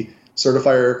we certify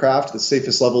our aircraft to the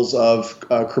safest levels of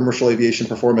commercial aviation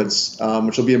performance,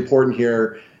 which will be important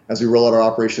here as we roll out our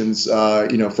operations,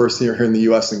 first here in the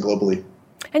U.S. and globally.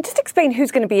 And just explain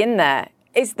who's going to be in there.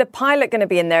 Is the pilot going to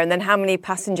be in there, and then how many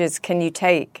passengers can you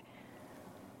take?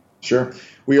 Sure.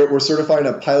 We're certifying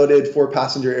a piloted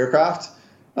 4-passenger aircraft.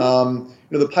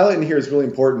 The pilot in here is really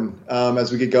important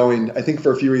as we get going, I think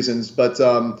for a few reasons. But,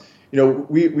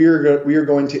 we are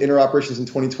going to enter operations in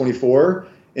 2024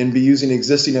 and be using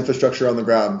existing infrastructure on the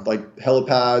ground, like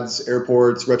helipads,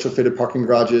 airports, retrofitted parking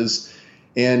garages.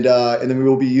 And then we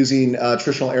will be using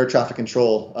traditional air traffic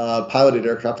control, piloted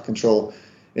air traffic control.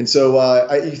 And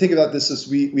so you think about this as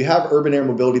we have urban air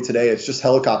mobility today. It's just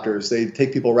helicopters. They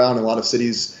take people around in a lot of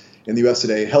cities in the U.S.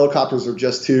 today. Helicopters are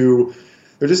just too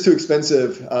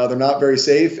expensive. They're not very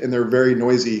safe, and they're very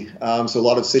noisy. So a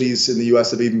lot of cities in the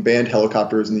U.S. have even banned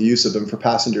helicopters and the use of them for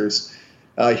passengers.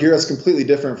 Here, it's completely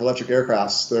different for electric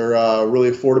aircrafts. They're really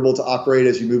affordable to operate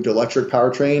as you move to electric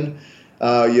powertrain.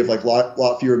 You have a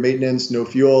lot fewer maintenance, no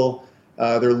fuel.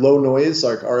 They're low noise.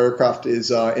 Like our aircraft is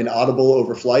inaudible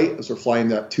over flight as we're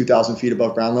flying at 2,000 feet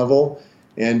above ground level.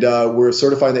 And we're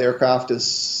certifying the aircraft as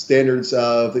standards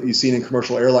that you've seen in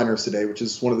commercial airliners today, which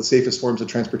is one of the safest forms of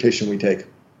transportation we take.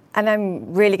 And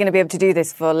I'm really going to be able to do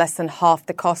this for less than half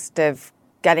the cost of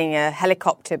getting a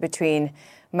helicopter between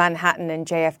Manhattan and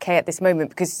JFK at this moment,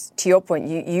 because to your point,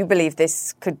 you believe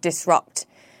this could disrupt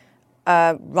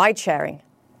ride sharing.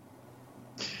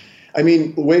 I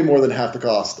mean, way more than half the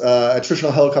cost. A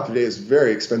traditional helicopter today is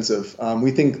very expensive.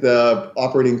 We think the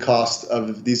operating cost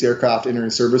of these aircraft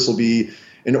entering service will be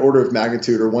an order of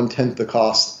magnitude or 1/10 the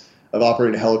cost of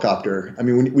operating a helicopter. I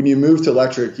mean, when you move to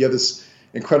electric, you have this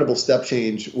incredible step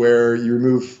change where you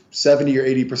remove 70 or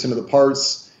 80% of the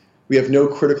parts. We have no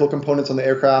critical components on the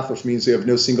aircraft, which means we have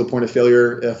no single point of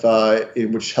failure,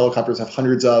 in which helicopters have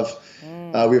hundreds of.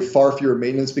 We have far fewer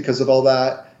maintenance because of all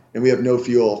that. And we have no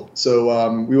fuel. So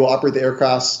we will operate the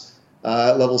aircrafts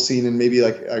at levels seen in maybe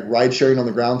like ride sharing on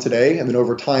the ground today. And then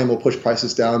over time, we'll push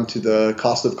prices down to the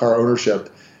cost of car ownership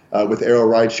with aero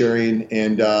ride sharing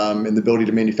and the ability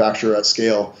to manufacture at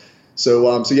scale.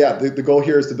 So the goal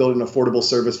here is to build an affordable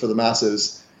service for the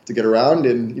masses to get around.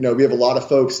 And, we have a lot of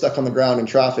folks stuck on the ground in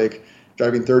traffic,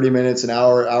 driving 30 minutes, an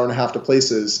hour, hour and a half to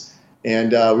places.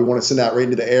 And we want to send that right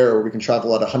into the air where we can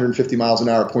travel at 150 miles an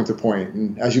hour point to point.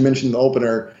 And as you mentioned in the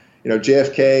opener,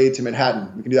 JFK to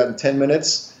Manhattan, we can do that in 10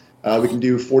 minutes. We can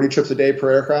do 40 trips a day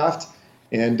per aircraft.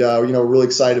 And, we're really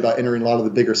excited about entering a lot of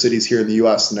the bigger cities here in the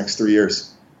U.S. the next 3 years.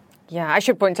 Yeah, I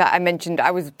should point out,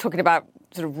 I was talking about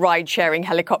sort of ride-sharing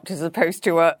helicopters as opposed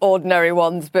to ordinary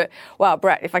ones. But, wow,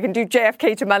 Brett, if I can do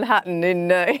JFK to Manhattan in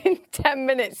 10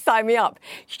 minutes, sign me up.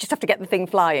 You just have to get the thing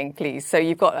flying, please. So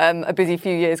you've got a busy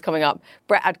few years coming up.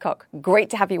 Brett Adcock, great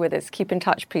to have you with us. Keep in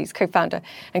touch, please. Co-founder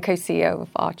and co-CEO of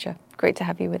Archer. Great to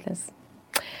have you with us.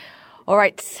 All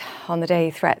right, on the day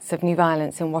threats of new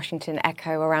violence in Washington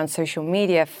echo around social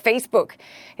media, Facebook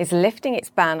is lifting its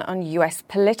ban on US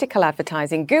political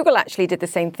advertising. Google actually did the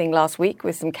same thing last week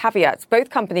with some caveats. Both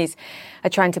companies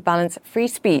are trying to balance free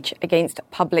speech against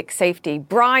public safety.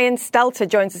 Brian Stelter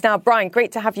joins us now. Brian,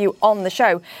 great to have you on the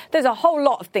show. There's a whole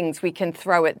lot of things we can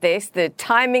throw at this. The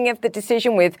timing of the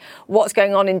decision with what's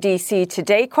going on in D.C.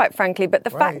 today, quite frankly, but the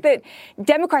fact that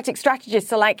Democratic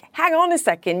strategists are like, hang on a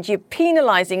second, you're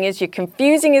penalizing us, you're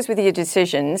confusing us with your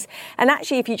decisions. And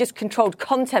actually, if you just controlled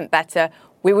content better,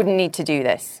 we wouldn't need to do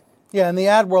this. Yeah, in the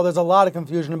ad world, there's a lot of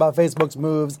confusion about Facebook's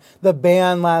moves, the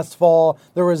ban last fall,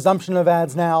 the resumption of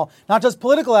ads now, not just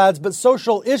political ads, but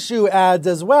social issue ads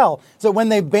as well. So when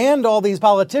they banned all these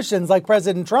politicians like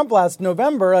President Trump last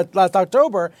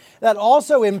October, that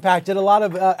also impacted a lot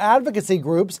of advocacy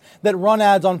groups that run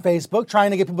ads on Facebook,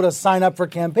 trying to get people to sign up for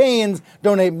campaigns,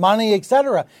 donate money,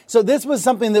 etc. So this was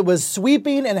something that was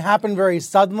sweeping and happened very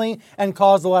suddenly and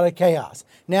caused a lot of chaos.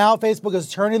 Now Facebook is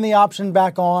turning the option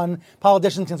back on.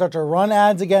 Politicians can start to run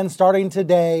ads again starting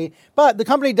today. But the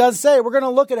company does say we're going to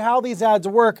look at how these ads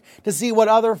work to see what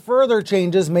other further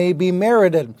changes may be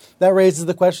merited. That raises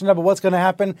the question of what's going to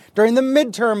happen during the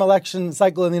midterm election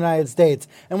cycle in the United States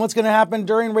and what's going to happen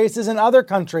during races in other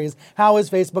countries. How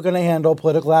is Facebook going to handle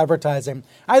political advertising?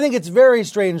 I think it's very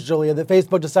strange, Julia, that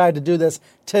Facebook decided to do this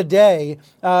today.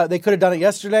 They could have done it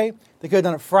yesterday. They could have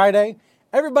done it Friday.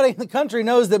 Everybody in the country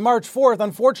knows that March 4th,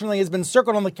 unfortunately, has been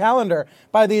circled on the calendar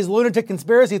by these lunatic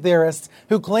conspiracy theorists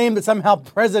who claim that somehow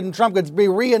President Trump could be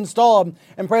reinstalled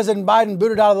and President Biden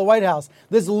booted out of the White House.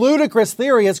 This ludicrous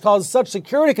theory has caused such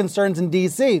security concerns in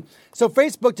D.C. So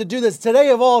Facebook to do this today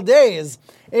of all days,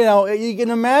 you can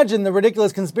imagine the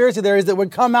ridiculous conspiracy theories that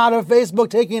would come out of Facebook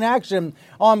taking action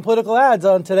on political ads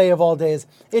on today of all days.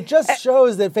 It just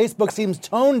shows that Facebook seems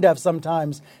tone deaf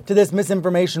sometimes to this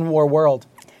misinformation war world.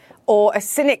 Or a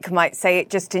cynic might say it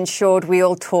just ensured we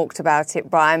all talked about it,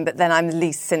 Brian, but then I'm the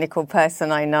least cynical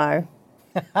person I know.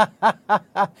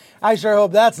 I sure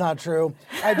hope that's not true.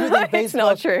 I do think It's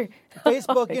not true.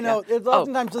 Facebook, it's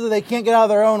oftentimes so that they can't get out of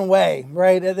their own way,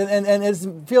 right? And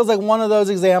it feels like one of those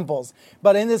examples.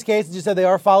 But in this case, as you said, they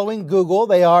are following Google.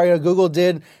 Google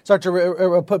did start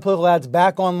to put political ads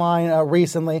back online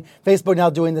recently. Facebook now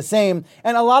doing the same.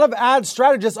 And a lot of ad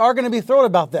strategists are going to be thrilled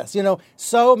about this.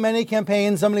 So many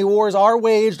campaigns, so many wars are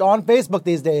waged on Facebook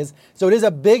these days. So it is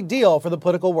a big deal for the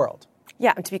political world.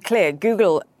 Yeah, and to be clear,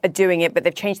 Google are doing it, but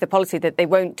they've changed the policy that they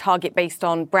won't target based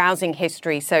on browsing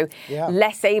history, so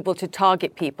less able to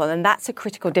target people. And that's a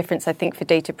critical difference, I think, for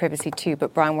data privacy too.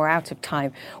 But, Brian, we're out of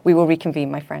time. We will reconvene,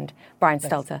 my friend. Brian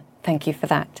Stelter, thank you for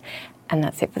that. And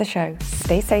that's it for the show.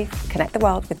 Stay safe. Connect the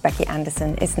World with Becky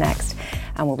Anderson is next.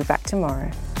 And we'll be back tomorrow.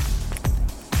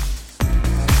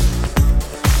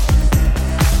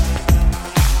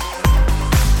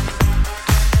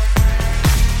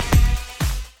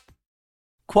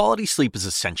 Quality sleep is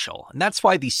essential, and that's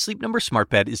why the Sleep Number Smart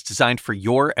Bed is designed for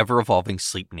your ever-evolving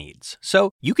sleep needs.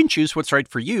 So you can choose what's right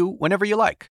for you whenever you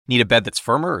like. Need a bed that's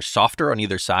firmer or softer on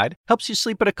either side? Helps you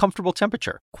sleep at a comfortable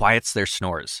temperature. Quiets their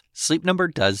snores. Sleep Number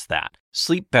does that.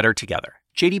 Sleep better together.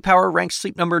 J.D. Power ranks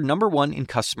Sleep Number #1 in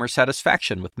customer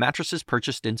satisfaction with mattresses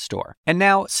purchased in-store. And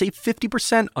now, save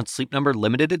 50% on Sleep Number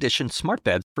Limited Edition Smart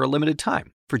Beds for a limited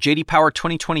time. For J.D. Power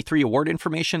 2023 award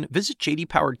information, visit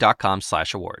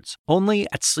jdpower.com/awards. Only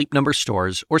at Sleep Number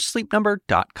stores or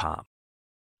sleepnumber.com.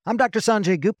 I'm Dr.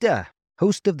 Sanjay Gupta,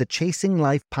 host of the Chasing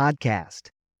Life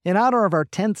podcast. In honor of our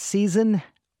 10th season,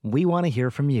 we want to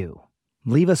hear from you.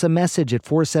 Leave us a message at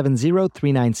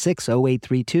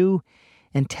 470-396-0832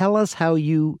 and tell us how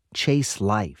you chase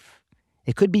life.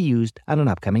 It could be used on an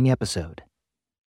upcoming episode.